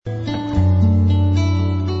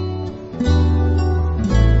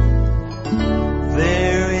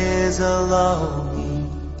longing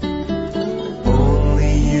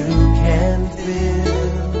only you can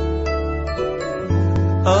fill.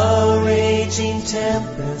 A raging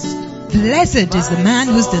tempest. Blessed is the man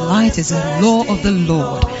whose delight is in the law of the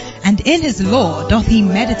Lord, and in his law doth he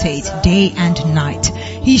meditate day and night.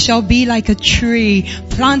 He shall be like a tree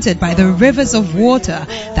planted by the rivers of water,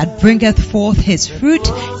 that bringeth forth his fruit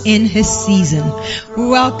in his season.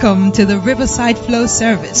 Welcome to the Riverside Flow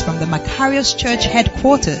service from the Makarios Church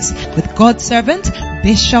headquarters with God's servant,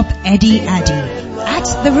 Bishop Eddie Addy.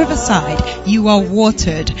 At the Riverside, you are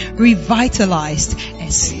watered, revitalized,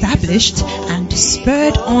 established, and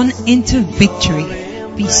spurred on into victory.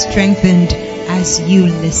 Be strengthened as you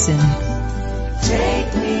listen.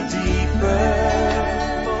 Take me deeper,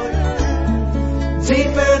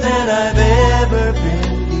 deeper than I've ever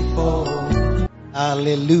been before.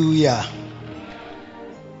 Hallelujah.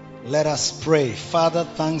 Let us pray. Father,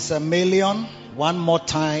 thanks a million one more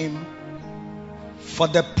time for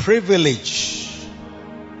the privilege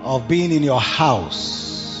of being in your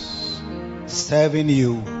house, serving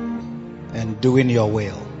you and doing your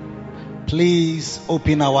will. Please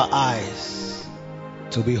open our eyes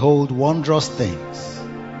to behold wondrous things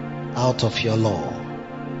out of your law.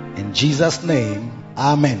 In Jesus' name,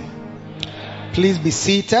 amen. Please be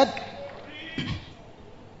seated.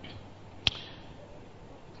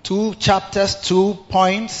 2 chapters, 2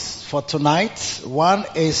 points for tonight. One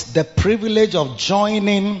is the privilege of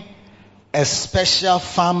joining a special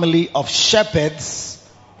family of shepherds,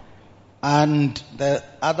 and the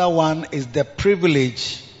other one is the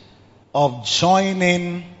privilege of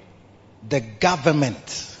joining the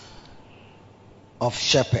government of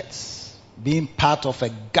shepherds, being part of a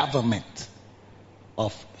government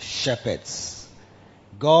of shepherds.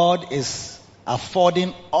 God is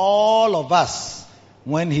affording all of us,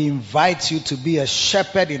 when he invites you to be a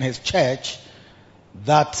shepherd in his church,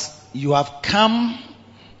 that you have come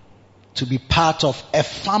to be part of a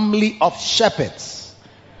family of shepherds.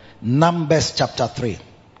 Numbers chapter 3.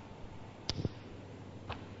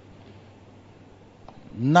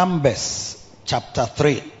 Numbers chapter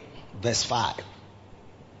 3 verse 5.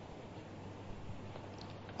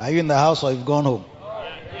 Are you in the house or you've gone home?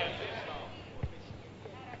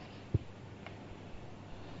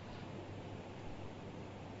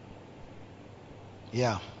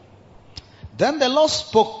 Yeah. Then the Lord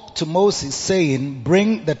spoke to Moses, saying,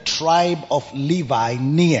 bring the tribe of Levi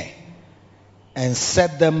near and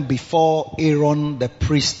set them before Aaron the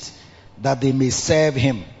priest, that they may serve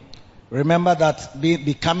him. Remember that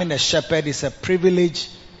becoming a shepherd is a privilege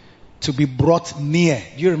to be brought near.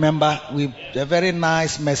 Do you remember? A very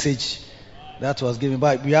nice message that was given,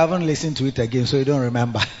 but we haven't listened to it again, so you don't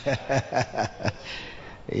remember.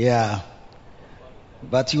 Yeah.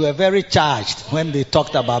 But you were very charged when they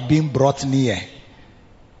talked about being brought near.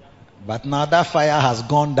 But now that fire has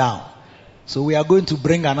gone down. So we are going to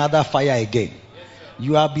bring another fire again.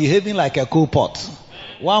 You are behaving like a coal pot.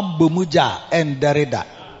 One bumuja and derida.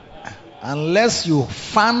 Unless you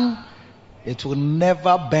fan, it will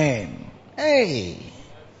never burn. Hey,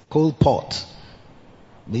 coal pot.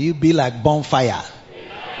 May you be like bonfire.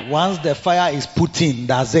 Once the fire is put in,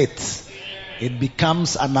 that's it. It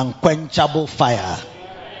becomes an unquenchable fire.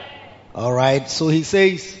 Alright, so he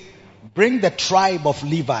says, bring the tribe of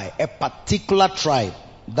Levi, a particular tribe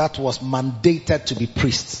that was mandated to be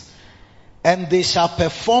priests. And they shall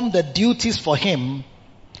perform the duties for him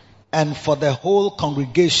and for the whole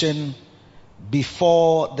congregation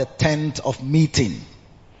before the tent of meeting,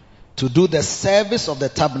 to do the service of the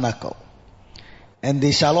tabernacle. And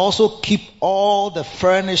they shall also keep all the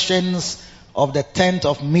furnishings of the tent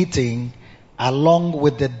of meeting, along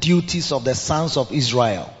with the duties of the sons of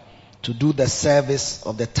Israel, to do the service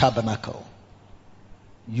of the tabernacle.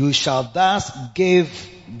 You shall thus give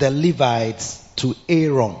the Levites to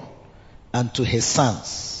Aaron and to his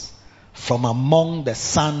sons from among the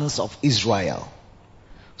sons of Israel.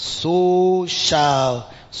 So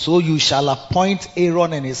you shall appoint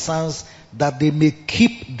Aaron and his sons, that they may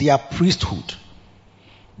keep their priesthood.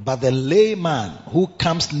 But the layman who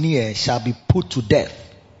comes near shall be put to death.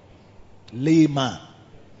 Layman,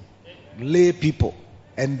 lay people,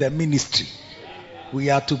 and the ministry, we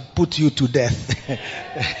are to put you to death.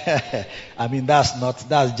 I mean, that's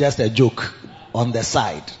just a joke on the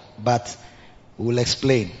side, but we'll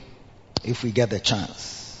explain if we get the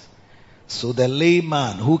chance. So the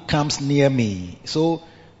layman who comes near me. So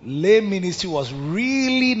lay ministry was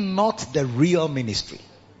really not the real ministry.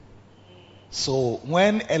 So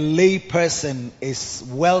when a lay person is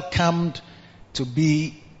welcomed to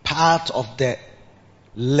be part of the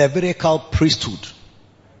Levitical priesthood,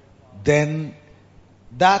 then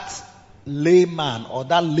that layman or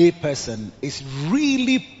that layperson is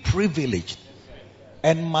really privileged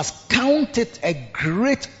and must count it a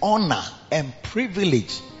great honor and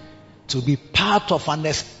privilege to be part of an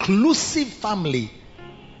exclusive family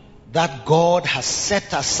that God has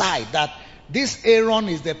set aside. That this Aaron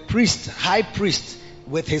is the priest, high priest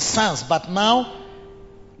with his sons. But now,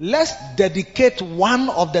 let's dedicate one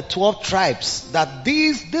of the 12 tribes, that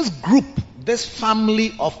this group, this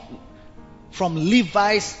family from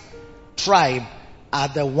Levi's tribe are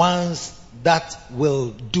the ones that will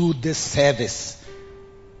do this service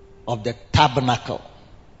of the tabernacle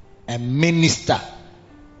and minister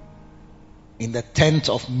in the tent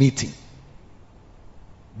of meeting.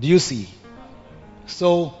 Do you see?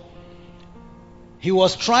 So he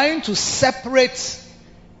was trying to separate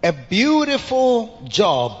a beautiful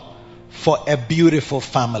job for a beautiful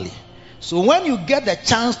family. So when you get the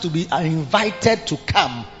chance to be invited to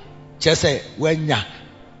come, just say, when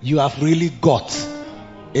you have really got,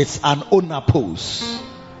 it's an honor pose.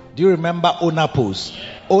 Do you remember honor pose?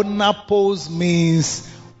 Honor pose means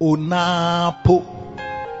onapo,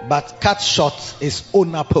 but cut short is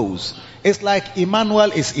honor pose. It's like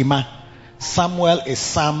Emmanuel is Ima, Samuel is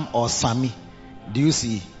Sam or Sami. Do you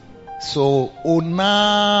see? So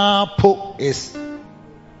onapo is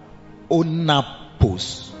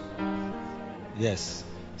onapos. Yes.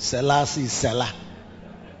 Selassie is Selah.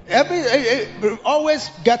 Always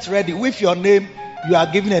get ready with your name. You are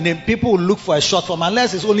given a name. People will look for a short form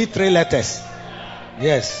unless it's only 3 letters.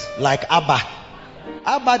 Yes, like Abba.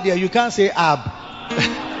 Abba there, you can't say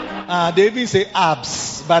Ab. They even say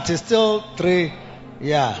Abs, but it's still 3.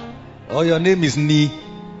 Yeah. Or your name is Ni.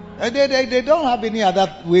 They don't have any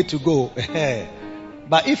other way to go.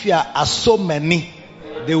 But if you are so many,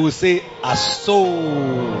 they will say Aso.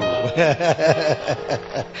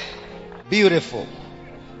 Beautiful.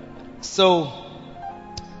 So,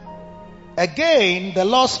 again, the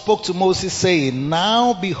Lord spoke to Moses saying,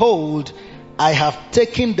 now behold, I have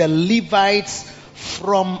taken the Levites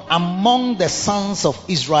from among the sons of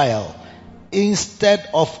Israel instead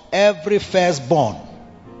of every firstborn,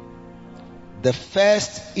 the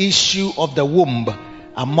first issue of the womb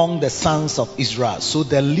among the sons of Israel. So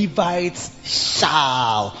the Levites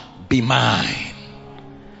shall be mine.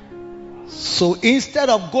 So instead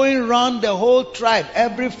of going around the whole tribe,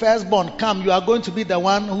 every firstborn come, you are going to be the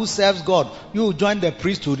one who serves God. You join the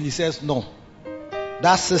priesthood. He says, no.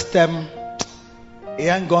 That system, it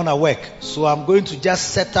ain't gonna work. So I'm going to just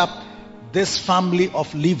set up this family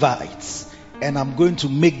of Levites and I'm going to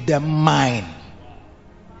make them mine.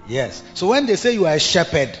 Yes. So when they say you are a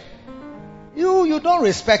shepherd, you don't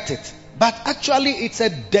respect it. But actually it's a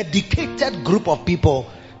dedicated group of people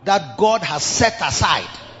that God has set aside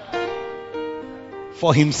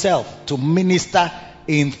for himself to minister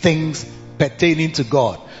in things pertaining to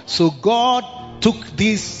God. So God took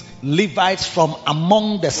these Levites from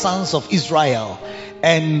among the sons of Israel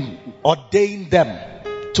and ordained them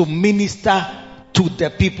to minister to the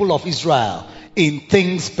people of Israel in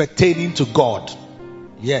things pertaining to God.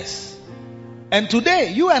 Yes. And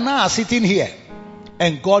today you and I are sitting here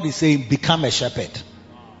and God is saying, become a shepherd.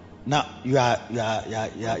 Now you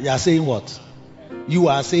are saying what? You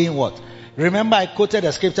are saying what? Remember I quoted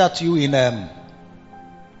a scripture to you in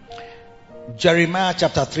Jeremiah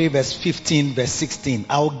chapter 3 verse 15 verse 16.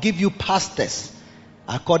 I will give you pastors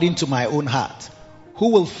according to my own heart,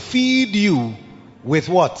 who will feed you with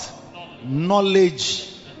what? Knowledge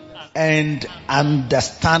and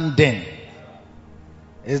understanding.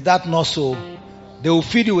 Is that not so? They will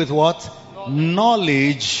feed you with what?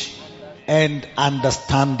 Knowledge and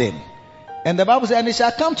understanding. And the Bible says, and it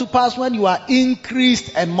shall come to pass when you are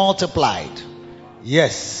increased and multiplied.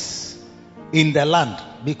 Yes. In the land,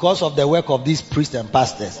 because of the work of these priests and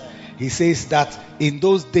pastors. He says that in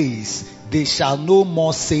those days, they shall no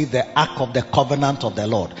more say the ark of the covenant of the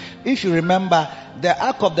Lord. If you remember, the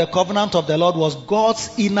ark of the covenant of the Lord was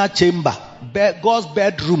God's inner chamber, God's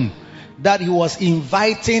bedroom, that he was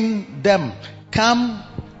inviting them, come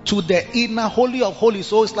to the inner holy of holies.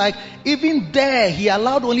 So it's like, even there, he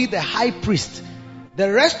allowed only the high priest.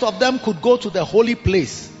 The rest of them could go to the holy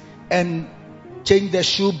place and change the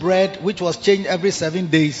shewbread, which was changed every 7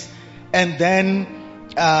 days. And then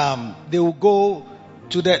they will go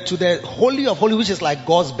to the holy of holies, which is like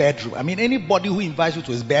God's bedroom. I mean, anybody who invites you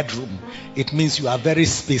to his bedroom, it means you are very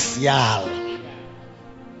special.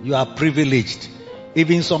 You are privileged.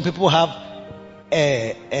 Even some people have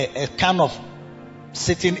a kind of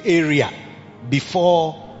sitting area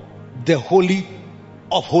before the holy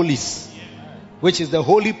of holies, which is the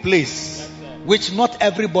holy place which not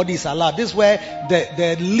everybody is allowed. This is where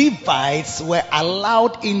the Levites were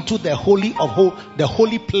allowed into the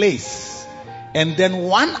holy place. And then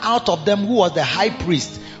one out of them, who was the high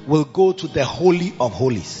priest, will go to the Holy of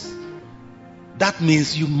Holies. That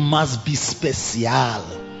means you must be special.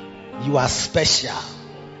 You are special.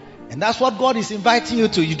 And that's what God is inviting you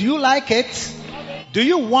to. Do you like it? Do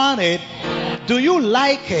you want it? Do you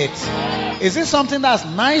like it? Is it something that's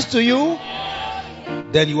nice to you?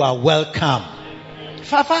 Then you are welcome.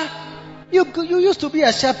 Fafa, you used to be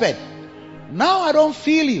a shepherd. Now I don't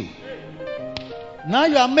feel you. Now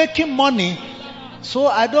you are making money. So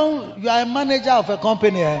you are a manager of a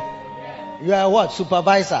company. You are what?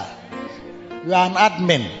 Supervisor. You are an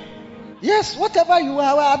admin. Yes, whatever you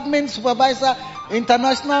are, admin, supervisor,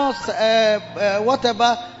 international,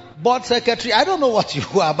 whatever, board secretary. I don't know what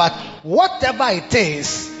you are, but whatever it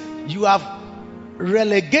is, you have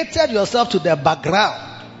relegated yourself to the background.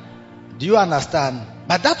 Do you understand?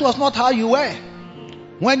 But that was not how you were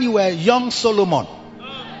when you were young Solomon.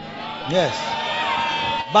 Yes.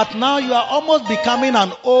 But now you are almost becoming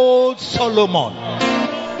an old Solomon.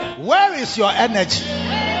 Where is your energy?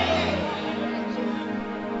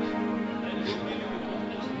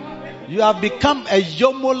 You have become a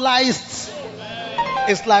yomolized.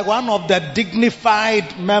 It's like one of the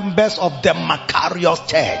dignified members of the Makarios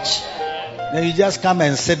church. Then you just come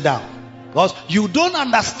and sit down. Because you don't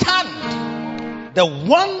understand the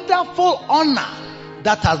wonderful honor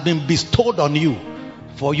that has been bestowed on you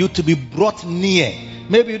for you to be brought near.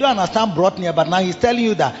 Maybe you don't understand brought near, but now he's telling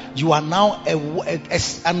you that you are now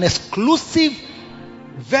an exclusive,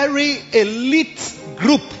 very elite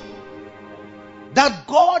group that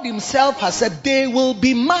God himself has said they will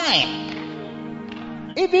be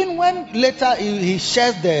mine. Even when later he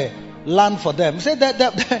shares the land for them, he said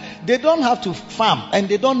that they don't have to farm and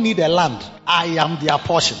they don't need a land. I am their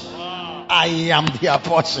portion. I am their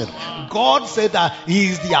portion. God said that he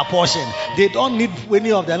is their portion. They don't need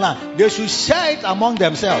any of the land. They should share it among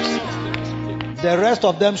themselves. The rest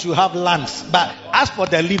of them should have lands. But as for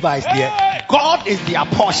the Levites there, God is their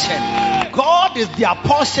portion. God is their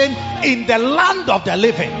portion in the land of the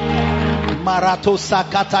living. Marato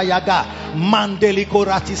sakata yaga. Mandeliko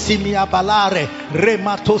ratisimia balare.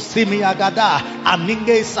 Remato simia gada.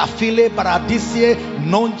 Aninge safile paradisie.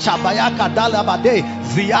 Non chabayaka dalabade.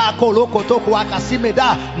 Ziako lokotoku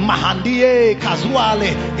akasimeda. Mahandie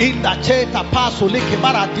kazuale. Inda cheta paso liki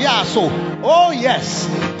baradiaso. Oh yes,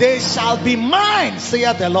 they shall be mine,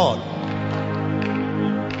 saith the Lord.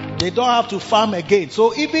 They don't have to farm again.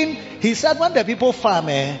 So even, he said, when the people farm,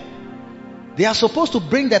 they are supposed to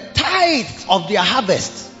bring the tithes of their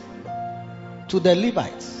harvest to the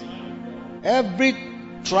Levites. Every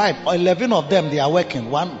tribe, 11 of them, they are working.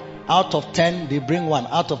 1 out of 10, they bring 1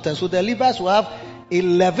 out of 10. So the Levites will have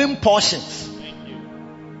 11 portions.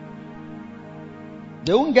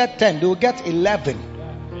 They won't get 10, they will get 11.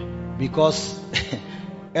 Because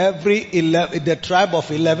the tribe of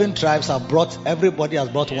 11 tribes have brought, everybody has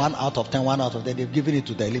brought 1 out of 10, 1 out of 10. They've given it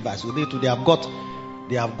to the Levites. So they have got,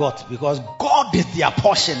 because God is their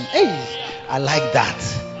portion. Hey, I like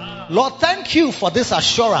that. Lord, thank you for this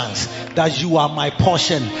assurance that you are my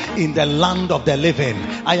portion in the land of the living.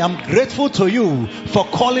 I am grateful to you for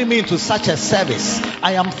calling me into such a service.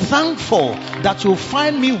 I am thankful that you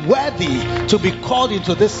find me worthy to be called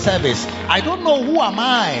into this service. I don't know who am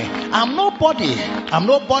I. I'm nobody. I'm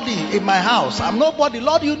nobody in my house. I'm nobody.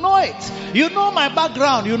 Lord, you know it. You know my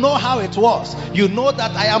background. You know how it was. You know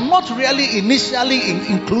that I am not really initially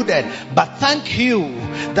included. But thank you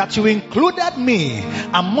that you included me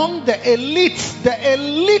among the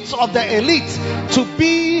elite of the elite to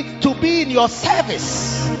be in your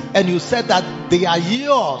service. And you said that they are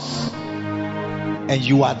yours and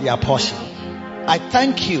you are their portion. I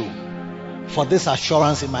thank you for this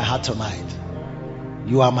assurance in my heart tonight.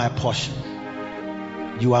 You are my portion.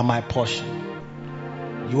 You are my portion.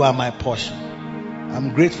 You are my portion.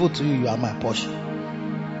 I'm grateful to you. You are my portion.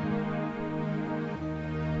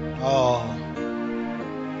 Oh.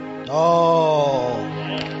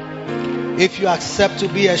 If you accept to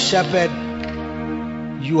be a shepherd,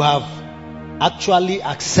 you have actually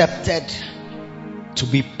accepted to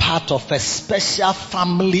be part of a special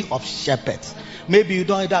family of shepherds. Maybe you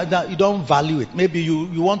don't value it. Maybe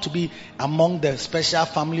you want to be among the special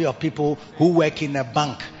family of people who work in a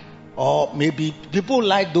bank. Or maybe people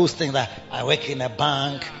like those things, that I work in a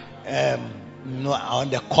bank, on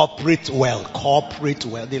the corporate world.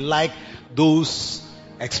 They like those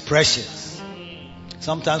expressions.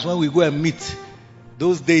 Sometimes when we go and meet,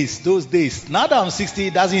 those days, now that I'm 60,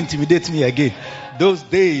 it doesn't intimidate me again. Those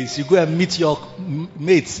days, you go and meet your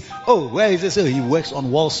mates. Oh, where is this? Oh, he works on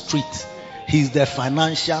Wall Street. He's the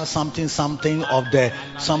financial something of the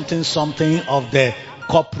something of the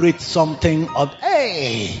corporate something of.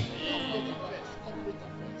 Hey.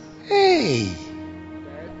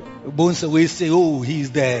 Bones we say, oh,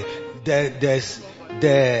 he's the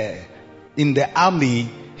in the army,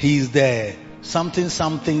 he's the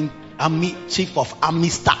something army chief of army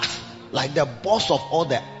staff, like the boss of all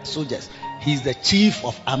the soldiers. He's the chief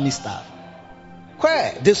of army staff.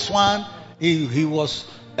 Where this one, he was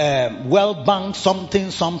well banked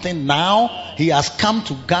something. Now he has come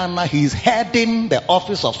to Ghana. He's heading the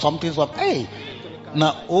office of something. Hey,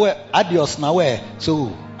 now adios now where?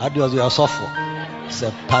 So adios, you are suffer. It's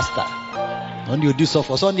a pastor. When you do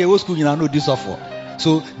suffer, so on the old school you know do suffer.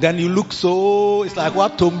 So then you look so, it's like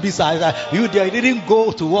what Tombi said, you didn't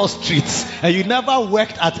go to Wall Street and you never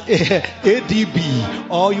worked at ADB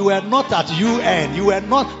or you were not at UN, you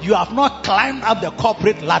have not climbed up the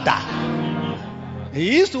corporate ladder.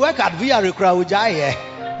 He used to work at VRE Kraujaya.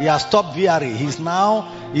 He has stopped VRE. He's now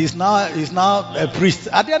a priest.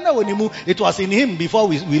 I didn't know when he moved. It was in him before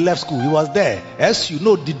we left school. He was there. As you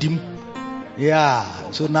know, did him.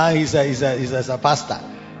 Yeah. So now he's a pastor.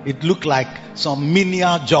 It looked like some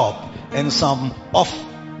menial job and some off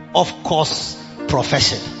course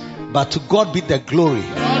profession. But to God be the glory.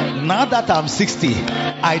 Now that I'm 60,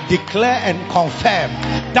 I declare and confirm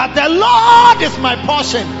that the Lord is my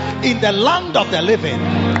portion in the land of the living.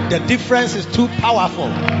 The difference is too powerful.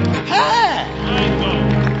 Hey!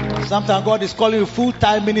 Sometimes God is calling you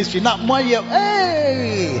full-time ministry, not more year.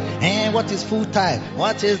 Hey, what is full-time?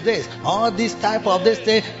 What is this? All this type of this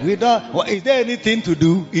thing. We don't. Well, is there anything to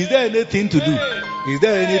do? Is there anything to do? Is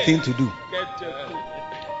there anything to do?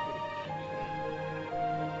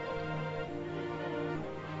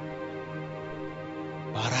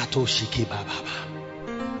 Barato shiki baba.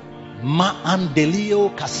 Ma andelio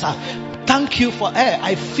kasa. Thank you for air.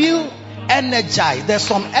 I feel energized. There's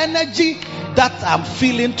some energy that I'm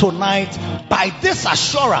feeling tonight by this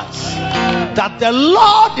assurance that the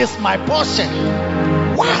Lord is my portion.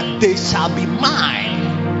 What they shall be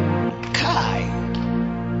mine. Kai.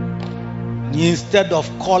 Instead of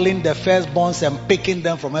calling the firstborns and picking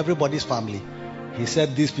them from everybody's family, he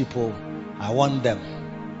said, these people, I want them.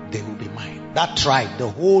 They will be mine. That tribe, the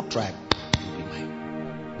whole tribe, will be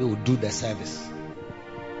mine. They will do the service.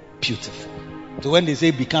 Beautiful. So when they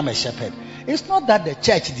say become a shepherd, it's not that the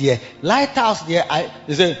church there, lighthouse there,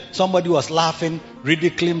 they say somebody was laughing,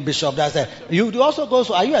 ridiculing Bishop. That said, you also go,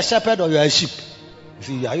 so are you a shepherd or you are a sheep? You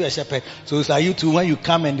see, are you a shepherd? So are you too, when you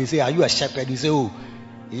come and they say, are you a shepherd? You say, oh,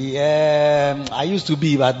 yeah, I used to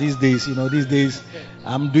be, but these days,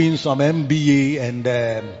 I'm doing some MBA and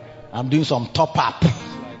I'm doing some top up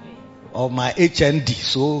of my HND.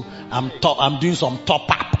 So I'm doing some top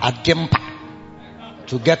up at Gempa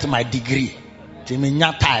to get my degree. Yes,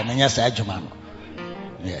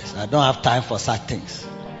 I don't have time for such things.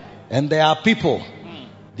 And there are people,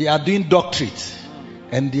 they are doing doctorate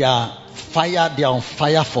and they are on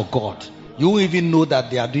fire for God. You won't even know that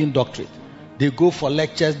they are doing doctorate. They go for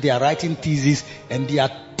lectures, they are writing theses, and they are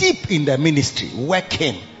deep in the ministry,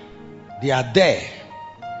 working. They are there,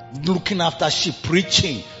 looking after sheep,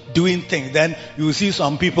 preaching, doing things. Then you see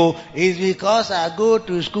some people, it's because I go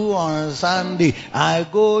to school on Sunday, I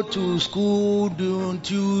go to school on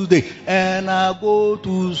Tuesday, and I go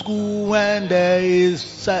to school when there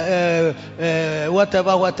is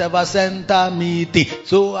whatever center meeting.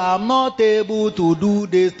 So I'm not able to do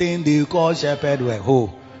this thing they call shepherd work.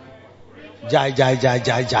 Oh. Jai.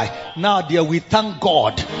 Now dear, we thank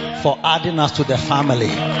God for adding us to the family.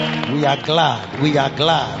 We are glad.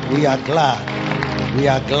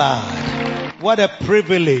 What a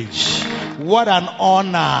privilege. What an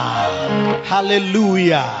honor.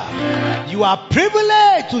 Hallelujah. You are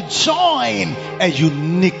privileged to join a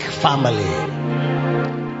unique family.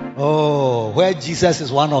 Oh, where Jesus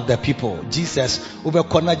is one of the people. Jesus, over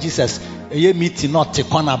corner Jesus. So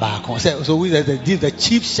we are the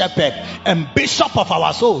chief shepherd and bishop of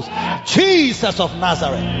our souls. Jesus of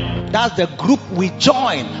Nazareth. That's the group we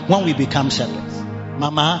join when we become shepherds.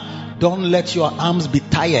 Mama, don't let your arms be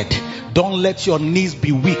tired. Don't let your knees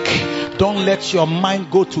be weak. Don't let your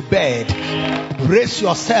mind go to bed. Brace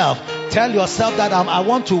yourself. Tell yourself that I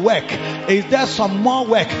want to work. Is there some more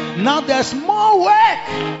work? Now there's more work.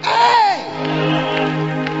 Hey!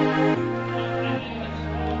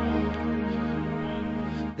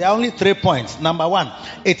 There are only 3 points. Number 1,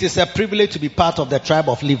 it is a privilege to be part of the tribe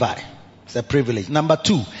of Levi. It's a privilege. Number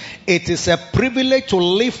 2, it is a privilege to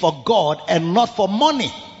live for God and not for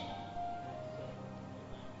money.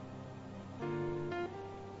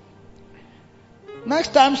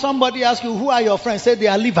 Next time somebody asks you, who are your friends? Say they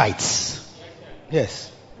are Levites.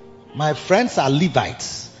 Yes. My friends are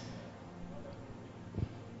Levites.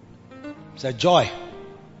 It's a joy.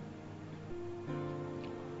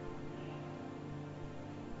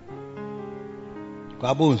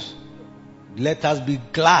 Baboons, let us be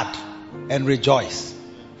glad and rejoice,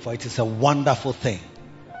 for it is a wonderful thing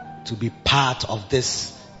to be part of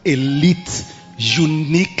this elite,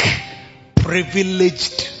 unique,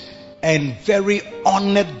 privileged, and very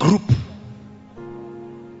honored group.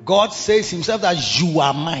 God says himself that you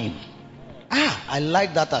are mine. I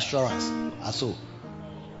like that assurance. Also,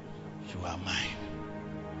 you are mine.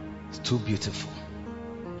 It's too beautiful.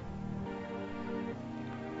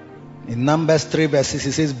 In Numbers 3 verses,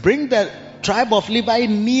 he says, bring the tribe of Levi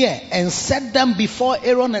near and set them before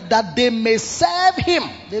Aaron that they may serve him.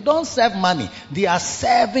 They don't serve money. They are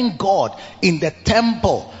serving God in the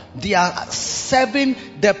temple. They are serving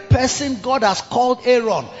the person God has called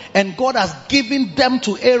Aaron, and God has given them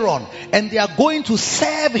to Aaron, and they are going to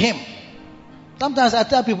serve him. Sometimes I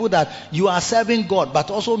tell people that you are serving God,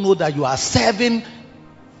 but also know that you are serving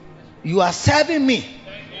me.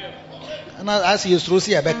 And as you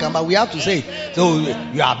see but we have to say, so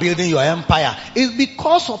you are building your empire. It's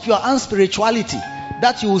because of your unspirituality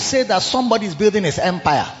that you will say that somebody is building his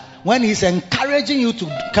empire, when he's encouraging you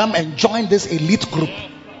to come and join this elite group.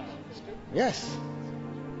 Yes.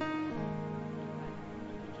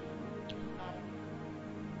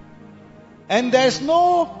 And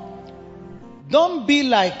don't be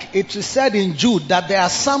like it is said in Jude that there are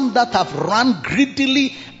some that have run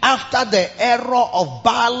greedily after the error of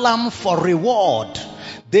Balaam for reward.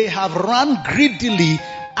 They have run greedily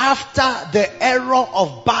after the error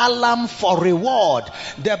of Balaam for reward.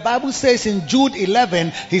 The Bible says in Jude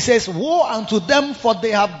 11, he says, woe unto them, for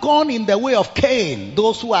they have gone in the way of Cain.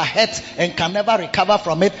 Those who are hurt and can never recover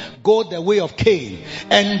from it, go the way of Cain.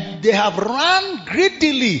 And they have run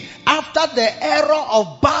greedily after the error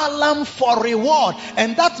of Balaam for reward.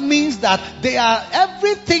 And that means that they are,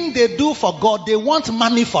 everything they do for God, they want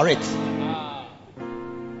money for it.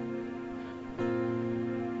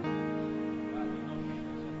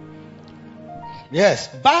 Yes,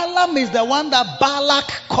 Balaam is the one that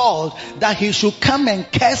Balak called that he should come and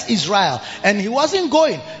curse Israel. And he wasn't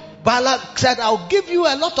going. Balak said, I'll give you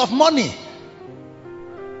a lot of money.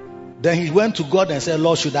 Then he went to God and said,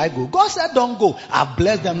 Lord, should I go? God said, don't go. I've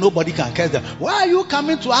blessed them. Nobody can curse them. Why are you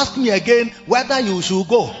coming to ask me again whether you should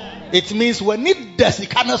go? It means we need this.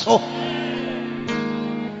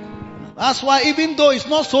 That's why even though it's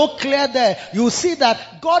not so clear there, you see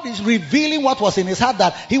that God is revealing what was in his heart,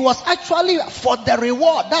 that he was actually for the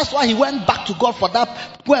reward. That's why he went back to God for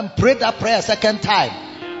that, go and pray that prayer a second time.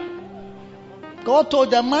 God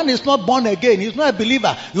told the man is not born again. He's not a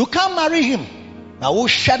believer. You can't marry him. Now we'll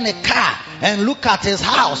share a car and look at his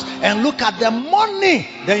house and look at the money.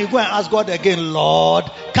 Then you go and ask God again, Lord,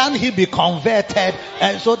 can he be converted?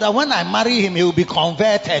 And so that when I marry him, he will be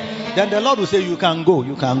converted. Then the Lord will say, you can go,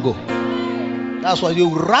 you can go. That's why you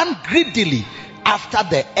run greedily after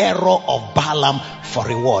the error of Balaam for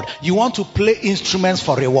reward. You want to play instruments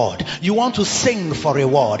for reward. You want to sing for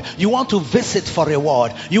reward. You want to visit for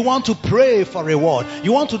reward. You want to pray for reward.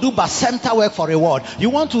 You want to do bacenta work for reward.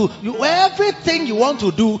 Everything you want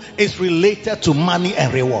to do is related to money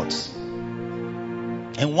and rewards.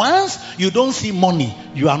 And once you don't see money,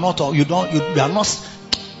 you don't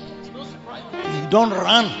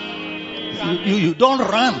run. You don't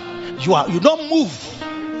run. You don't move.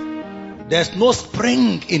 There's no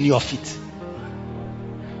spring in your feet.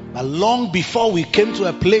 But long before we came to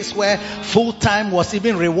a place where full time was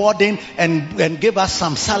even rewarding and gave us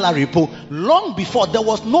some salary, long before, there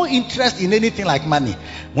was no interest in anything like money.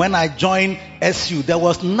 When I joined SU, there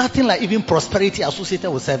was nothing like even prosperity associated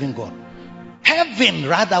with serving God. Heaven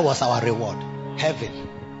rather was our reward. Heaven.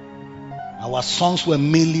 Our songs were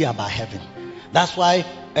mainly about heaven. That's why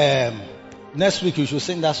next week you should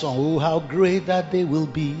sing that song. Oh, how great that day will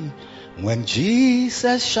be when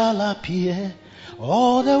Jesus shall appear.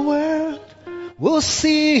 All the world will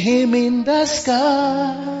see him in the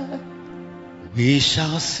sky. We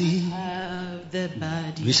shall see.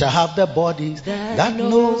 We shall have the bodies that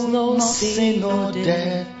knows no sin or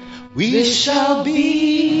death. We shall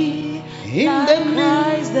be in the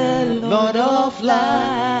Christ, the Lord of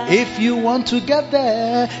life. If you want to get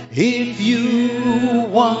there, if you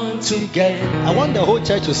want to get, I want the whole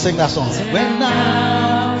church to sing that song. When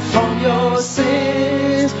now from your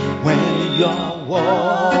sins, when you're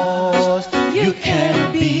washed, you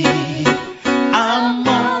can be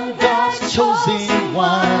among God's chosen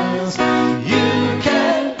ones. You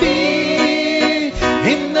can be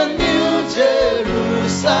in the New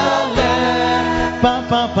Jerusalem. Pa,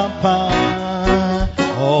 pa, pa, pa.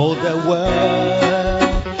 All the world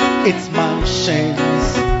nations,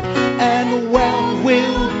 and wealth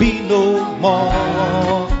will be no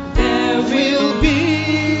more. There will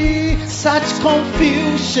be such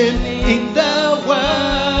confusion in the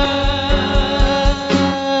world.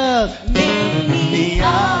 Many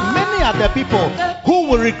are the people who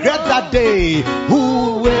will regret that day,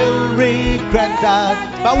 who will regret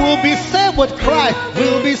that, but will be saved with Christ,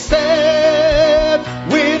 will be saved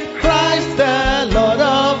with Christ the Lord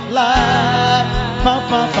of life.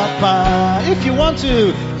 If you want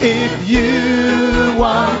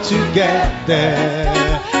to get there,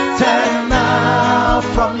 turn now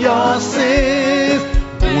from your sins.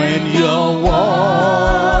 When you're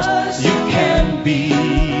washed, you can be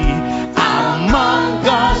among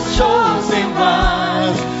God's chosen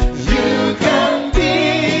ones. You can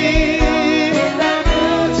be in the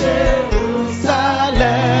New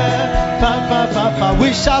Jerusalem.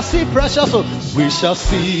 We shall see precious stones. We shall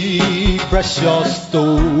see precious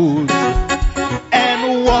stones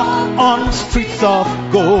and walk on streets of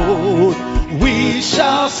gold. We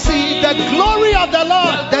shall see the glory of the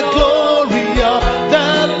Lord, the glory of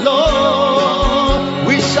the Lord.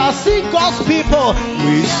 We shall see God's people.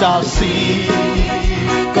 We shall see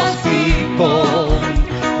God's people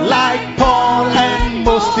like Paul and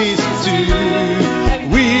Moses too.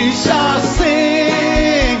 We shall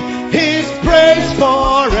sing His praise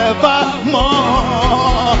forevermore.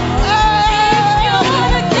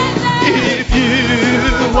 If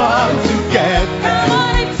you want to get there,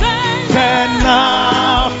 turn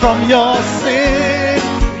now from your sin.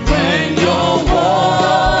 When you're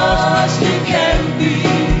washed, you can be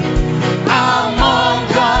among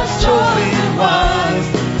God's chosen ones.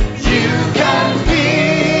 You can be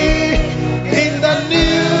in the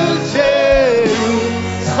New Jerusalem.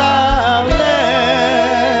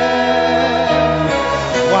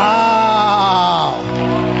 Wow!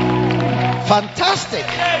 Fantastic!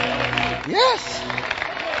 Yes!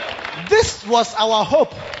 This was our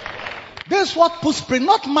hope. This is what puts spring,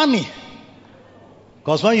 not money.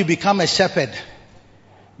 Because when you become a shepherd,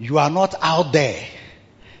 you are not out there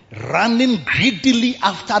running greedily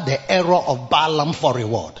after the error of Balaam for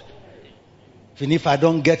reward. Even if I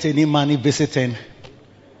don't get any money visiting,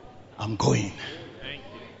 I'm going.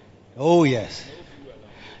 Oh yes.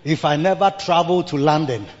 If I never travel to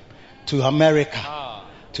London, to America,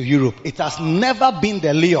 to Europe, it has never been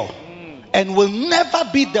the lure and will never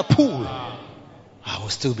be the pool. I will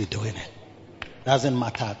still be doing it. Doesn't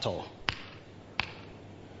matter at all.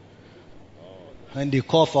 When they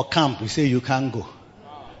call for camp, you say you can't go.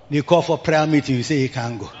 They call for prayer meeting, you say you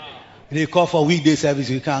can't go. They call for weekday service,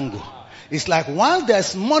 you can't go. It's like once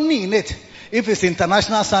there's money in it, if it's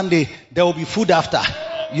International Sunday, there will be food after.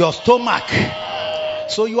 Your stomach.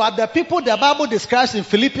 So you are the people the Bible describes in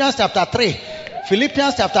Philippians chapter 3.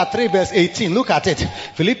 Philippians chapter 3 verse 18. Look at it.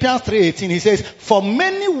 Philippians 3:18. He says, for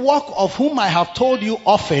many walk of whom I have told you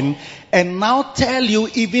often, and now tell you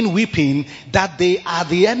even weeping, that they are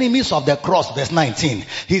the enemies of the cross. Verse 19.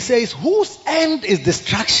 He says, whose end is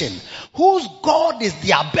destruction, whose God is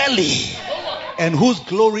their belly, and whose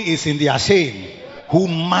glory is in their shame, who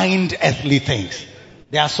mind earthly things.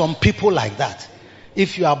 There are some people like that.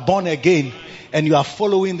 If you are born again and you are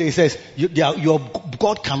following, he says, your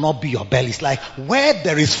God cannot be your belly. It's like where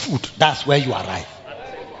there is food, that's where you arrive.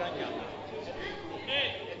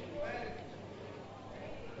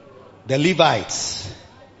 The Levites,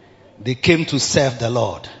 they came to serve the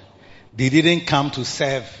Lord. They didn't come to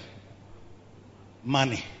serve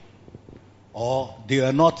money. Or they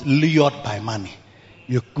are not lured by money.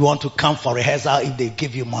 You want to come for rehearsal if they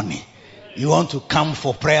give you money. You want to come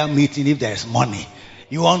for prayer meeting if there is money.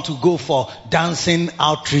 You want to go for dancing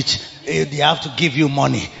outreach, they have to give you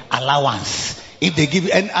money, allowance. If they give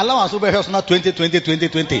you, and allowance over here is not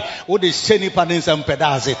 20. What is shiny panels and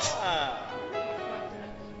pedals it?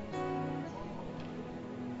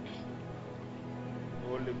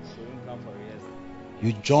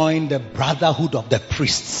 You join the brotherhood of the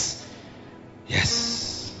priests.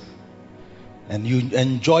 Yes. And you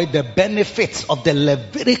enjoy the benefits of the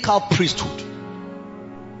Levitical priesthood.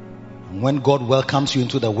 And when God welcomes you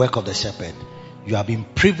into the work of the shepherd, you have been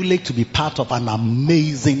privileged to be part of an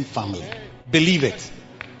amazing family. Believe it.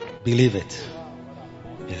 Believe it.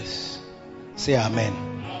 Yes. Say amen.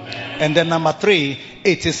 And then number 3,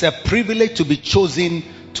 it is a privilege to be chosen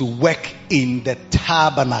to work in the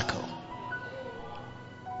tabernacle.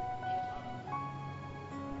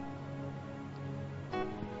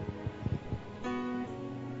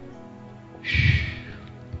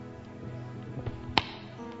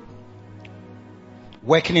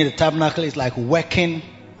 Working in the tabernacle is like working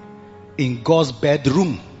in God's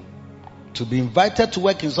bedroom. To be invited to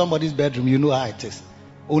work in somebody's bedroom, you know how it is.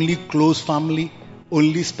 only close family,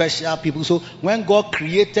 only special people. So when God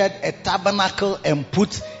created a tabernacle and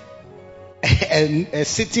put a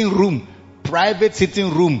sitting room, private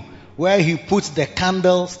sitting room, where he puts the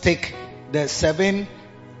candlestick, the 7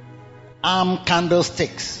 arm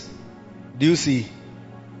candlesticks. Do you see?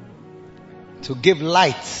 To give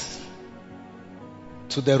light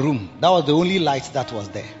to the room. That was the only light that was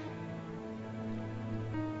there.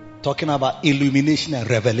 Talking about illumination and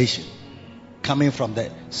revelation coming from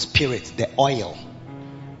the Spirit, the oil,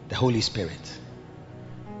 the Holy Spirit.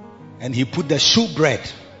 And he put the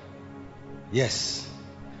shewbread. Yes.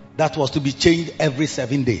 That was to be changed every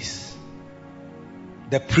 7 days.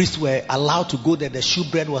 The priests were allowed to go there. The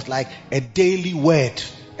shewbread was like a daily word.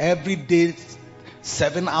 Every day,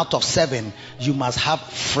 7 out of 7, you must have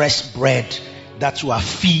fresh bread that you are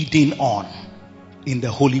feeding on in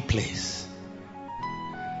the holy place.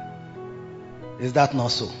 Is that not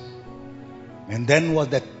so? And then was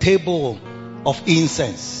the table of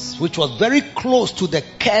incense, which was very close to the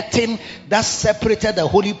curtain that separated the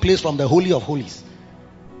holy place from the Holy of Holies.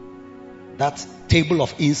 That table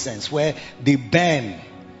of incense where they burn.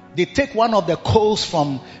 They take one of the coals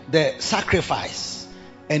from the sacrifice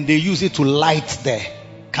and they use it to light the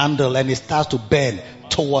candle, and it starts to burn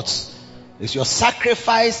towards. It's your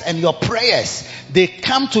sacrifice and your prayers. They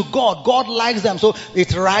come to God. God likes them. So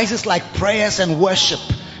it rises like prayers and worship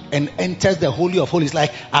and enters the Holy of Holies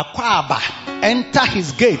like Akwaba. Enter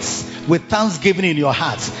his gates with thanksgiving in your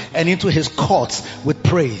hearts and into his courts with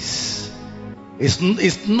praise.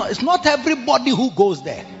 It's not everybody who goes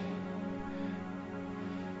there.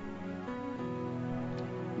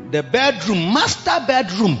 The bedroom, master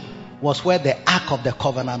bedroom, was where the Ark of the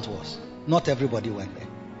Covenant was. Not everybody went there.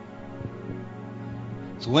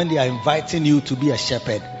 So when they are inviting you to be a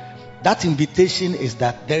shepherd, that invitation is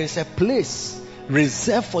that there is a place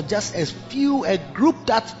reserved for just a group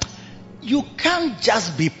that you can't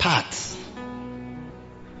just be part.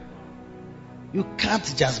 You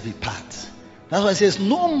can't just be part. That's why it says,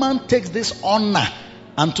 no man takes this honor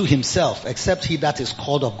unto himself except he that is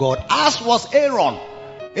called of God, as was Aaron.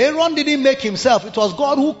 Aaron didn't make himself. It was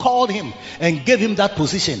God who called him and gave him that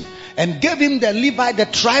position. And gave him the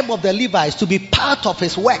tribe of the Levites to be part of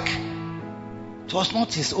his work. It was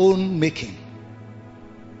not his own making.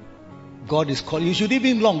 God is calling. You should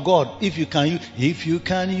even long God, if you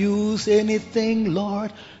can use anything,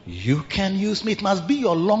 Lord, you can use me. It must be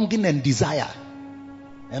your longing and desire.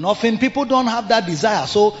 And often people don't have that desire.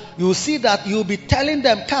 So you see that you'll be telling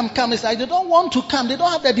them, come. It's like they don't want to come. They don't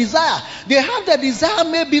have the desire. They have the desire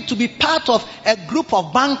maybe to be part of a group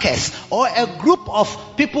of bankers or a group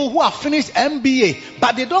of people who have finished MBA.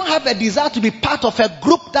 But they don't have a desire to be part of a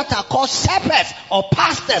group that are called shepherds or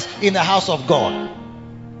pastors in the house of God.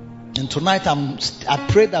 And tonight I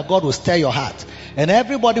pray that God will stir your heart. And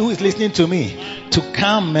everybody who is listening to me, to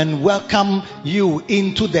come and welcome you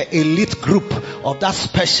into the elite group of that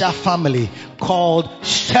special family called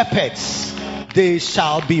shepherds. They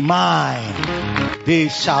shall be mine. They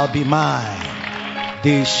shall be mine.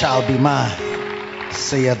 They shall be mine,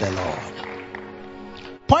 saith the Lord.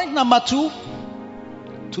 Point number 2.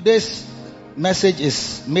 Today's message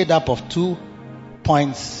is made up of 2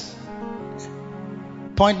 points.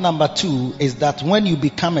 Point number 2 is that when you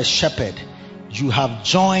become a shepherd, you have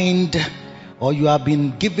joined or you have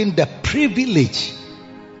been given the privilege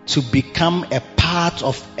to become a part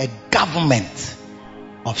of a government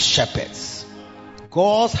of shepherds.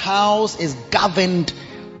 God's house is governed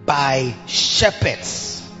by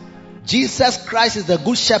shepherds. Jesus Christ is the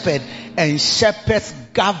good shepherd, and shepherds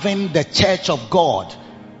govern the church of God.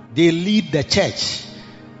 They lead the church.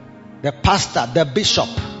 The pastor, the bishop,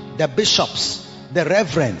 the bishops, the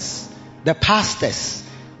reverends, the pastors,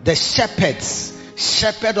 the shepherds,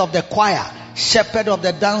 shepherd of the choir, shepherd of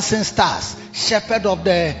the dancing stars, shepherd of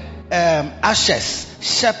the ashes,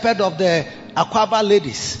 shepherd of the Aquaba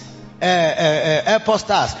ladies, airport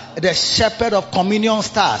stars, the shepherd of communion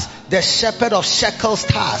stars, the shepherd of shekel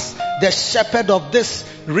stars, the shepherd of this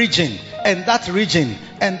region and that region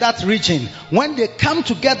and that region. When they come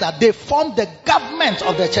together, they form the government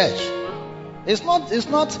of the church.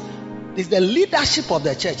 It's the leadership of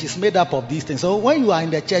the church. It's made up of these things. So when you are in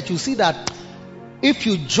the church, you see that if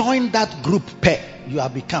you join that group, you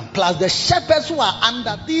have become. Plus the shepherds who are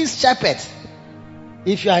under these shepherds.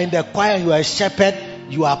 If you are in the choir, you are a shepherd,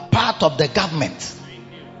 you are part of the government.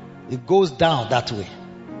 It goes down that way.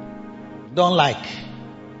 Don't like.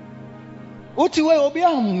 So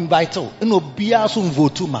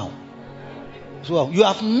you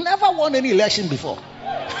have never won any election before.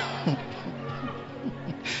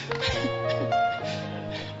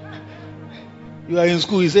 You are in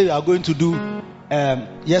school, you say you are going to do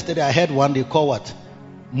Yesterday I heard one they call what?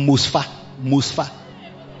 Musfa.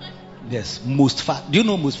 Yes, Musfa. Do you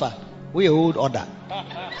know Musfa? We old order.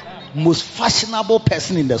 Most fashionable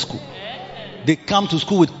person in the school. They come to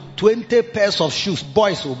school with 20 pairs of shoes.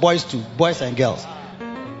 Boys and girls.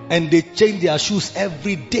 And they change their shoes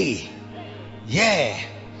every day. Yeah.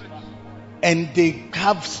 And they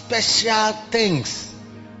have special things.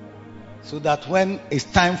 So that when it's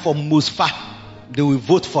time for Musfa, they will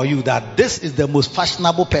vote for you that this is the most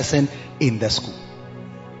fashionable person in the school.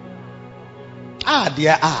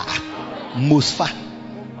 There are Musfa.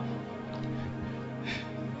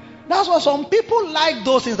 That's why some people like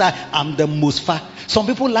those things that I'm the Musfa. Some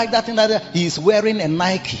people like that thing that he's wearing a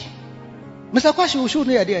Nike. Mr. Kwashi, we should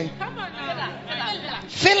hear there.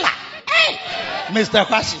 Filler. Hey! Mr.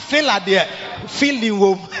 Kwashi, filler there. Filling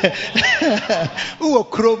room. Who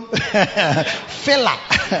chrome? Filler.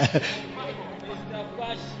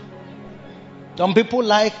 Some people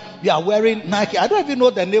like you are wearing Nike. I don't even know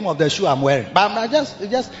the name of the shoe I'm wearing. But I'm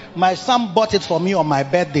just my son bought it for me on my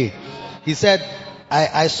birthday. He said,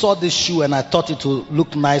 I saw this shoe and I thought it would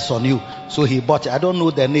look nice on you. So he bought it. I don't know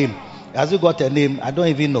the name. Has it got a name? I don't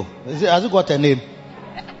even know. Has it got a name?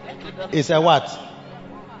 It's a what?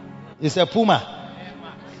 It's a Puma.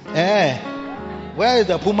 Where is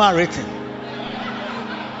the Puma written?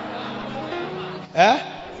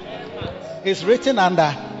 It's written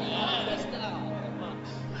under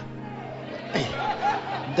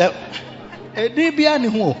the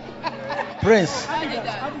Prince.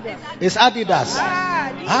 It's Adidas.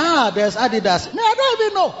 There's Adidas. No, I don't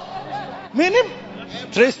even know. Meaning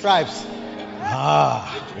 3 stripes. Wow.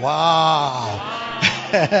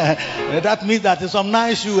 That means that it's some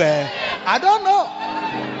nice shoe. I don't know.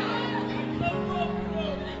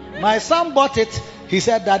 My son bought it. He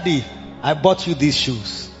said, Daddy, I bought you these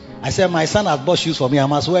shoes. I said, my son has bought shoes for me. I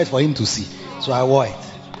must wear it for him to see. So I wore it.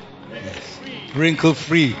 Yes. Wrinkle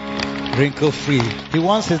free. He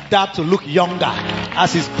wants his dad to look younger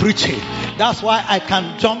as he's preaching. That's why I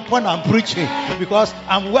can jump when I'm preaching, because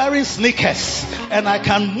I'm wearing sneakers and I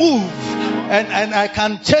can move and I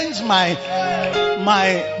can change my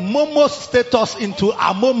Momo status into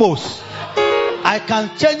Amomos. I can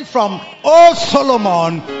change from old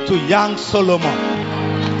Solomon to young Solomon.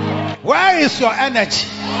 Where is your energy?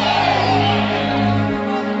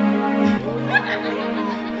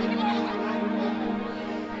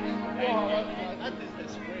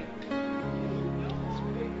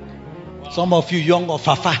 Some of you young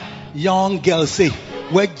girls say,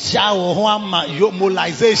 "We're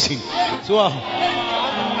mobilization." So,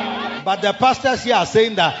 but the pastors here are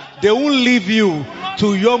saying that they won't leave you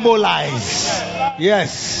to yomolize.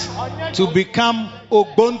 Yes, to become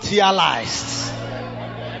ogontialized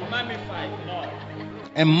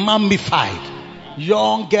and mummified.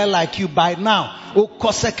 Young girl like you by now, who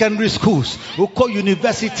call secondary schools, who call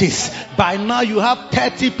universities. By now you have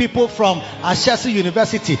 30 people from Ashesi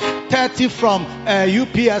University, 30 from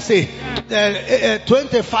UPSA,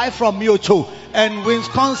 25 from Miocho, and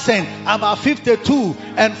Wisconsin, about 52,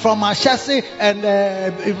 and from Ashesi and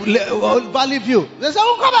Valley View. They say,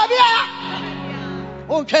 "Oh, come up here."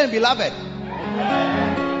 Oh, can beloved.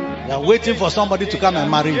 They are waiting for somebody to come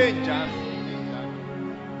and marry you.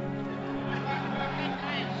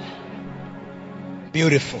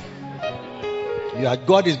 Beautiful.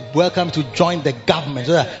 God is welcome to join the government.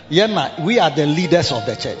 So we are the leaders of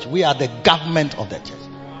the church. We are the government of the church.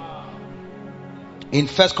 In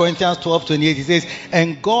 1 Corinthians 12:28 it says,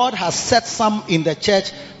 and God has set some in the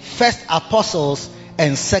church, first apostles,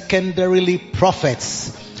 and secondarily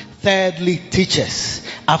prophets, thirdly teachers,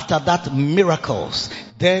 after that miracles,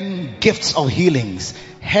 then gifts of healings,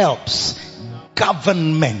 helps,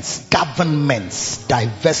 governments,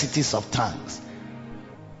 diversities of tongues.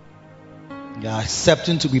 You are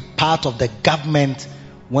accepting to be part of the government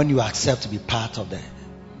when you accept to be part of the...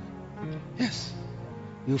 Yes.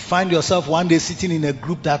 You find yourself one day sitting in a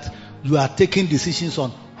group that you are taking decisions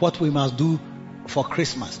on what we must do for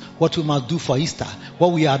Christmas, what we must do for Easter,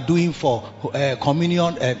 what we are doing for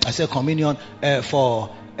communion,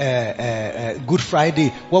 for Good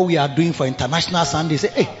Friday, what we are doing for International Sunday. Say,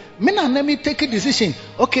 hey, let me take a decision.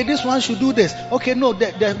 Okay, this one should do this. Okay, no,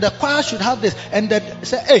 the choir should have this. And then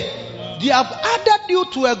say, hey, they have added you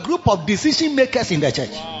to a group of decision makers in the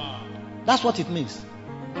church. That's what it means.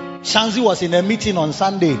 Shanzi was in a meeting on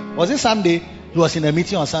Sunday. Was it Sunday? He was in a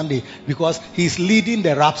meeting on Sunday because he's leading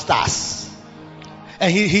the rap stars.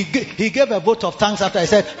 And he gave a vote of thanks after. He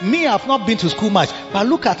said, me, I've not been to school much, but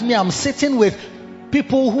look at me, I'm sitting with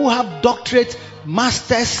people who have doctorate,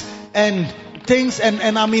 masters, and things,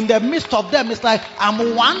 and I'm in the midst of them. It's like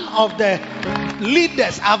I'm one of the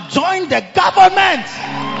leaders. I've joined the government.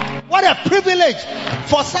 What a privilege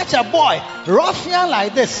for such a boy, ruffian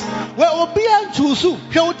like this. Well,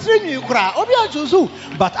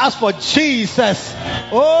 but as for Jesus,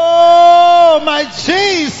 oh my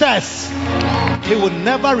Jesus, he will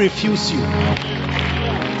never refuse you.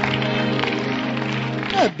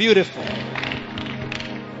 Beautiful.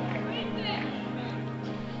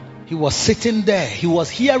 He was sitting there. He was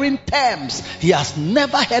hearing terms he has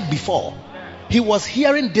never heard before. He was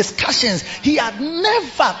hearing discussions he had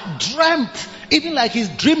never dreamt. Even like his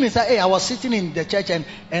dream is that, hey, I was sitting in the church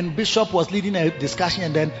and Bishop was leading a discussion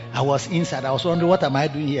and then I was inside. I was wondering, what am I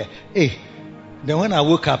doing here? Hey, then when I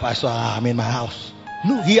woke up, I saw I'm in my house.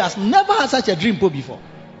 No, he has never had such a dream before.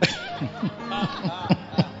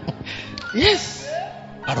 Yes.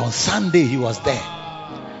 But on Sunday, he was there.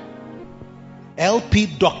 LP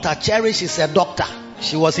Dr. Cherish is a doctor.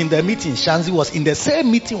 She was in the meeting. Shanzi was in the same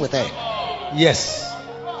meeting with her. Yes.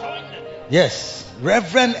 Yes.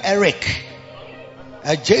 Reverend Eric,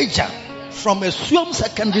 a Jaja from a Swim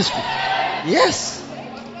Secondary School. Yes.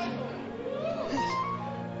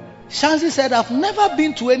 Shanzi said, I've never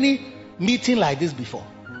been to any meeting like this before,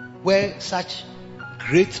 where such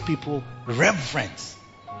great people, reverends,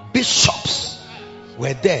 bishops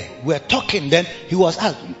were there. We're talking. Then he was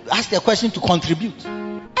asked a question to contribute.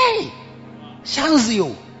 Hey,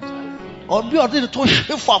 Shanzio.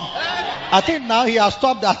 I think now he has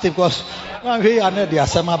stopped that because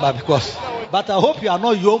but I hope you are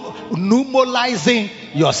not normalizing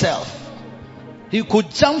yourself. He could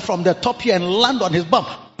jump from the top here and land on his bum.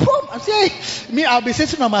 I say, me, I'll be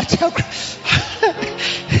sitting on my chair.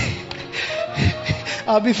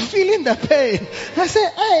 I'll be feeling the pain. I say,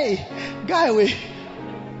 hey, guy,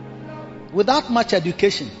 without much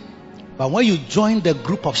education. But when you join the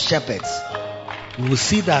group of shepherds, you will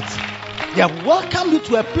see that they have welcomed you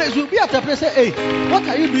to a place. You'll be at a place and say, hey, what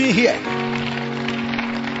are you doing here?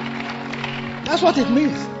 That's what it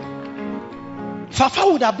means. Fafa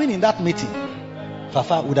would have been in that meeting.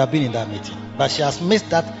 Fafa would have been in that meeting. But she has missed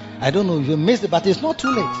that. I don't know if you missed it, but it's not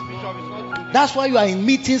too late. That's why you are in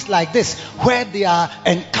meetings like this, where they are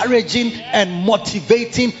encouraging and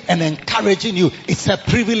motivating and encouraging you. It's a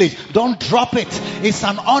privilege. Don't drop it. It's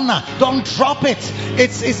an honor. Don't drop it.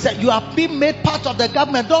 You have been made part of the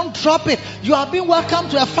government. Don't drop it. You have been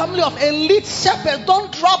welcomed to a family of elite shepherds.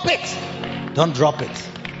 Don't drop it. Don't drop it.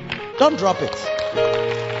 Don't drop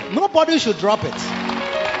it. Nobody should drop it.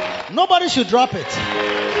 Nobody should drop it.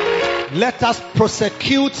 Let us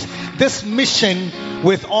prosecute this mission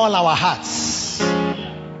with all our hearts.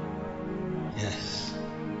 Yes.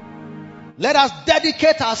 Let us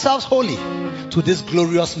dedicate ourselves wholly to this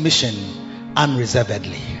glorious mission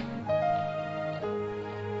unreservedly.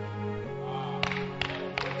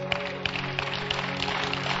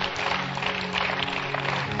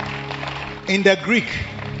 In the Greek,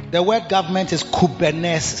 the word government is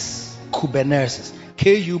kubernesis. Kubernesis.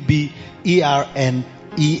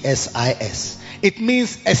 Kubernesis. It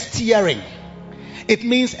means a steering. It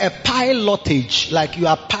means a pilotage, like you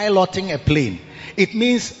are piloting a plane. It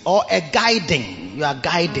means, or a guiding. You are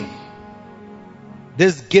guiding.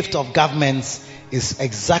 This gift of governments is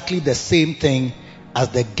exactly the same thing as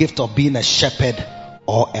the gift of being a shepherd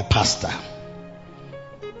or a pastor.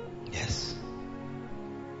 Yes.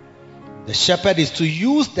 The shepherd is to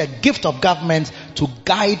use the gift of government to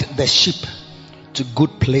guide the sheep to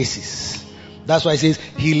good places. That's why it says,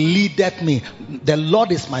 he leadeth me. The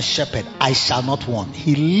Lord is my shepherd. I shall not want.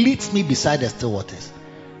 He leads me beside the still waters.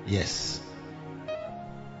 Yes.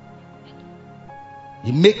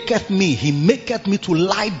 He maketh me to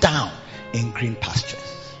lie down in green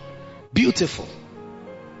pastures. Beautiful.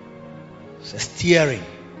 It's a steering.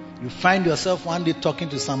 You find yourself one day talking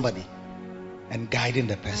to somebody and guiding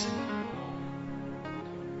the person.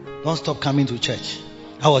 Don't stop coming to church.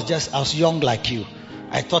 I was young like you.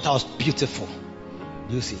 I thought I was beautiful.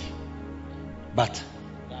 You see. But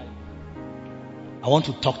I want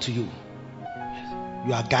to talk to you.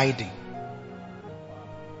 You are guiding.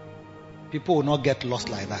 People will not get lost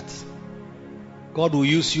like that. God will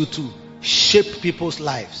use you to shape people's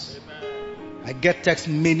lives. I get texts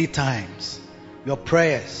many times. Your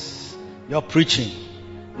prayers, your preaching,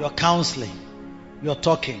 your counseling, your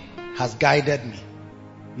talking has guided me.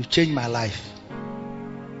 You've changed my life.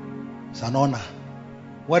 It's an honor.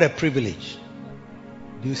 What a privilege.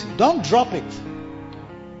 Do you see? Don't drop it.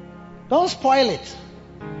 Don't spoil it.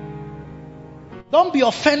 Don't be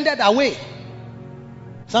offended away.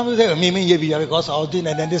 Some people say, me because I was doing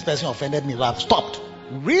it and then this person offended me, so I've stopped.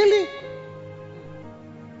 Really?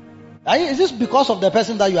 Is this because of the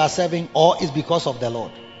person that you are serving, or is because of the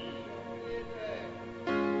Lord?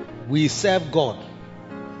 We serve God.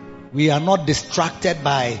 We are not distracted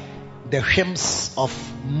by the whims of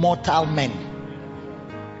mortal men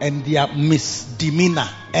and their misdemeanor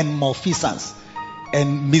and malfeasance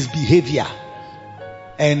and misbehavior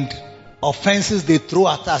and offenses they throw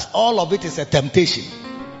at us. All of it is a temptation.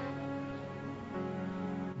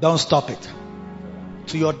 Don't stop it.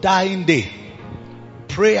 To your dying day,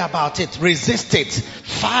 pray about it, resist it,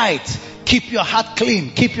 fight, keep your heart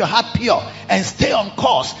clean, keep your heart pure, and stay on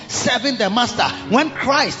course, serving the Master. When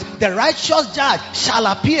Christ, the righteous judge, shall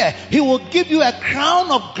appear, he will give you a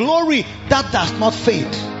crown of glory that does not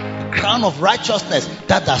fade, a crown of righteousness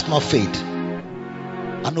that does not fade,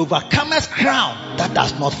 an overcomer's crown that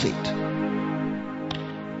does not fade.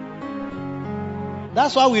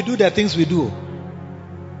 That's why we do the things we do.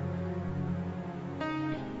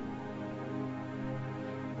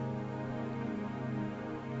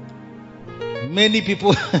 Many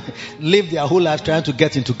people live their whole life trying to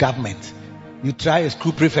get into government. You try a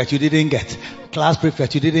school prefect, you didn't get. Class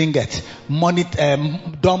prefect, you didn't get.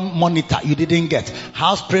 Dorm monitor, you didn't get.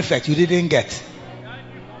 House prefect, you didn't get.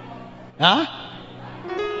 Huh?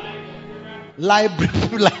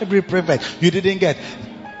 Library prefect, you didn't get.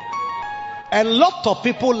 A lot of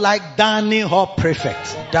people like dining hall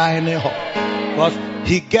prefect. Dining hall. Because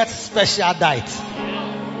he gets special diet.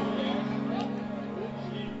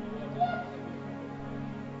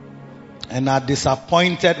 And are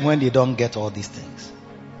disappointed when they don't get all these things.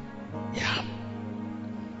 Yeah.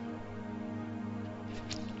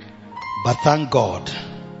 But thank God,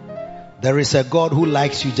 there is a God who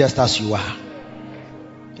likes you just as you are.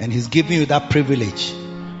 And he's giving you that privilege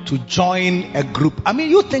to join a group. I mean,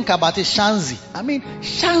 you think about it, Shanzi.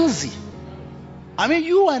 Shanzi.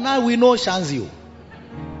 You and I, we know Shanzi.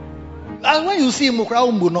 And when you see him,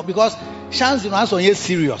 because Shanzi is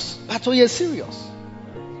serious. But he is serious.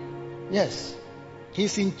 Yes.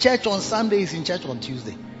 He's in church on Sunday, he's in church on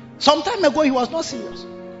Tuesday. Some time ago, he was not serious.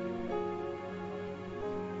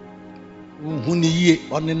 On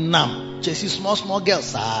the nam, chasing small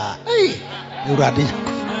girls. Hey,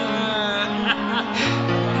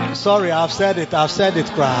 sorry, I've said it.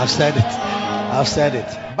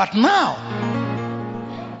 But now,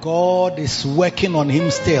 God is working on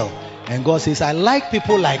him still. And God says, I like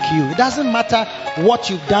people like you. It doesn't matter what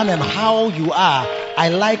you've done and how you are. I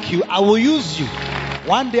like you. I will use you.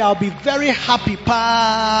 One day I'll be very happy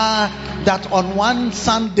that on one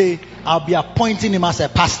Sunday I'll be appointing him as a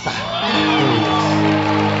pastor.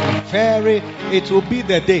 It will be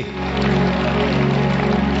the day.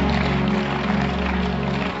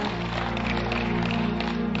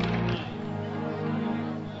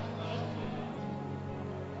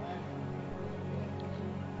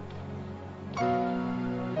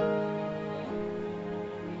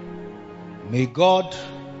 May God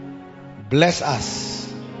bless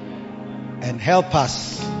us and help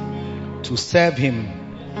us to serve him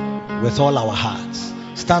with all our hearts.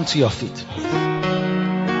 Stand to your feet.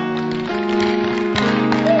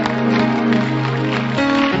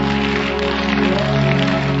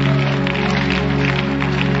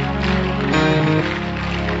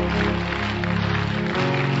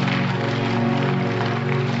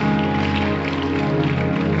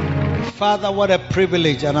 Father, what a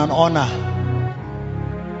privilege and an honor.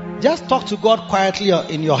 Just talk to God quietly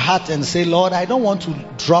in your heart and say, Lord, I don't want to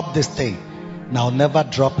drop this thing. And I'll never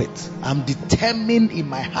drop it. I'm determined in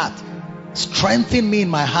my heart. Strengthen me in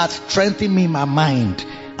my heart. Strengthen me in my mind.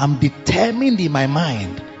 I'm determined in my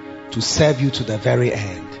mind to serve you to the very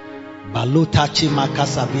end. Balutachi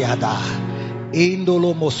makasaviada.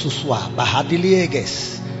 Indolo mosuswa.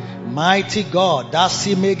 Bahadilieges. Mighty God.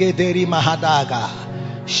 Dasi megederi mahadaga.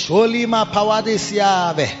 Sholima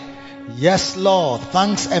pawadesiave. Yes, Lord,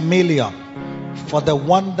 thanks a million for the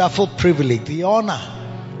wonderful privilege, the honor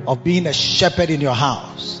of being a shepherd in your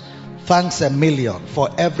house. Thanks a million for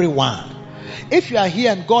everyone. If you are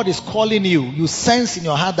here and God is calling you, you sense in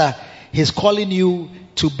your heart that he's calling you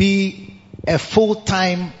to be a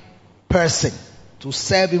full-time person, to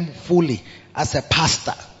serve him fully as a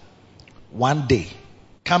pastor. One day,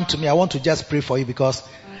 come to me. I want to just pray for you because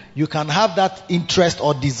you can have that interest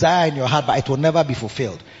or desire in your heart, but it will never be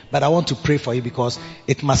fulfilled. But I want to pray for you because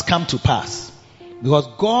it must come to pass. Because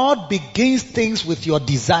God begins things with your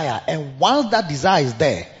desire. And once that desire is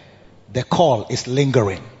there, the call is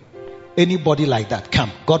lingering. Anybody like that,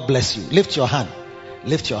 come. God bless you. Lift your hand.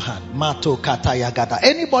 Lift your hand. Mato kata yagada.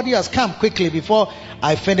 Anybody has come quickly before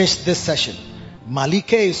I finish this session.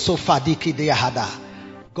 Malike sofadiki deyahada.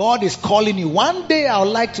 God is calling you. One day I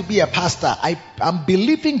would like to be a pastor. I'm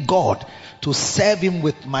believing God to serve him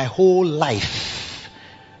with my whole life.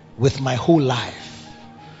 With my whole life.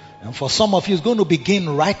 And for some of you, it's going to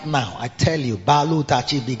begin right now. I tell you, Balu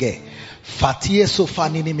Tachi Bige. Fatie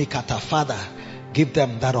Sofanini Mikata. Father, give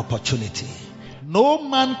them that opportunity. No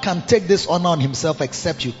man can take this honor on himself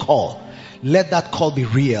except you call. Let that call be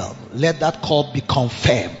real. Let that call be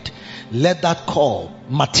confirmed. Let that call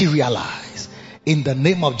materialize. In the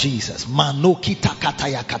name of Jesus. Mano kita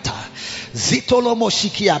katayakata. Zitolomo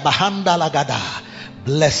shikia bahanda lagada.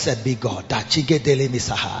 Blessed be God. Dachige dele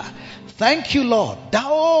misaha. Thank you, Lord.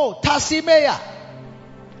 Dao tasimeya.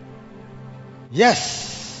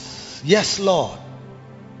 Yes. Yes, Lord.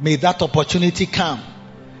 May that opportunity come.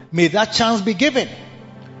 May that chance be given.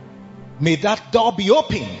 May that door be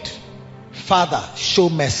opened. Father, show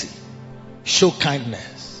mercy. Show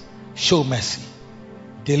kindness. Show mercy.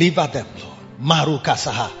 Deliver them, Lord. Maruka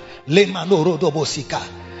saha. Lemano rodobosika.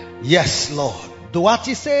 Yes, Lord.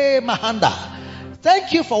 Duati se mahanda.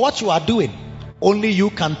 Thank you for what you are doing. Only you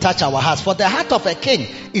can touch our hearts. For the heart of a king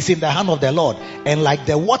is in the hand of the Lord. And like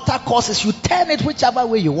the water courses, you turn it whichever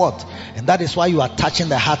way you want. And that is why you are touching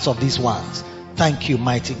the hearts of these ones. Thank you,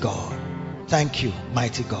 mighty God. Thank you,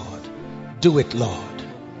 mighty God. Do it, Lord.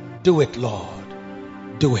 Do it,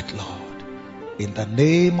 Lord. Do it, Lord. In the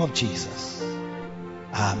name of Jesus.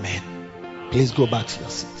 Amen. Please go back to your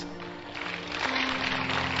seat.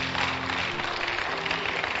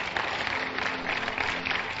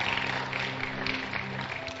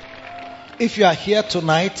 If you are here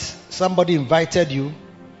tonight, somebody invited you,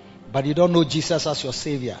 but you don't know Jesus as your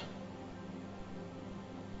Savior,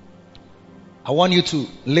 I want you to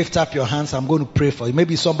lift up your hands. I'm going to pray for you.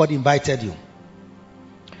 Maybe somebody invited you.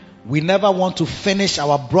 We never want to finish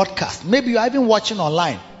our broadcast. Maybe you are even watching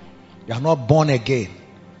online. You are not born again.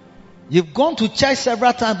 You've gone to church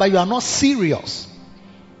several times, but you are not serious.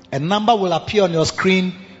 A number will appear on your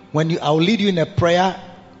screen. I'll lead you in a prayer.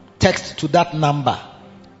 Text to that number.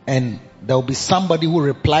 And there will be somebody who will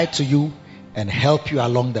reply to you and help you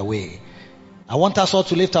along the way. I want us all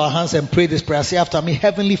to lift our hands and pray this prayer. Say after me,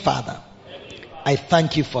 Heavenly Father, I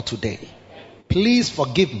thank you for today. Please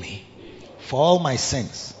forgive me for all my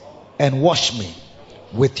sins and wash me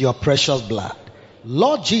with your precious blood.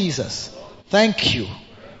 Lord Jesus, thank you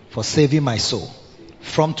for saving my soul.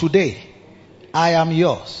 From today, I am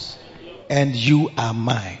yours and you are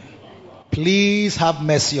mine. Please have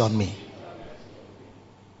mercy on me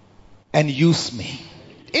and use me.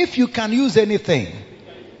 If you can use anything,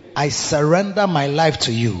 I surrender my life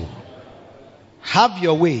to you. Have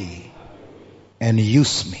your way and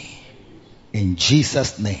use me. In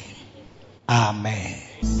Jesus' name. Amen.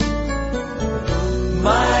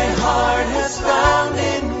 My heart has found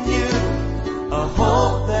in you a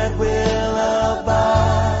hope that will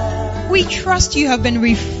abide. We trust you have been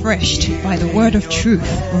refreshed by the word of truth,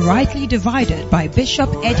 rightly divided by Bishop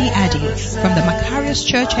Eddie Addy from the Makarios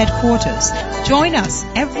Church headquarters. Join us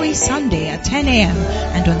every Sunday at 10 a.m.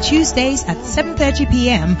 and on Tuesdays at 7:30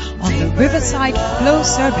 p.m. on the Riverside Flow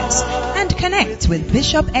service. And connect with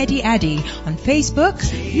Bishop Eddie Addy on Facebook,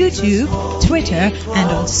 YouTube, Twitter,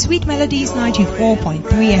 and on Sweet Melodies 94.3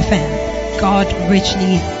 FM. God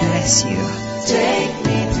richly bless you. Take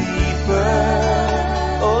me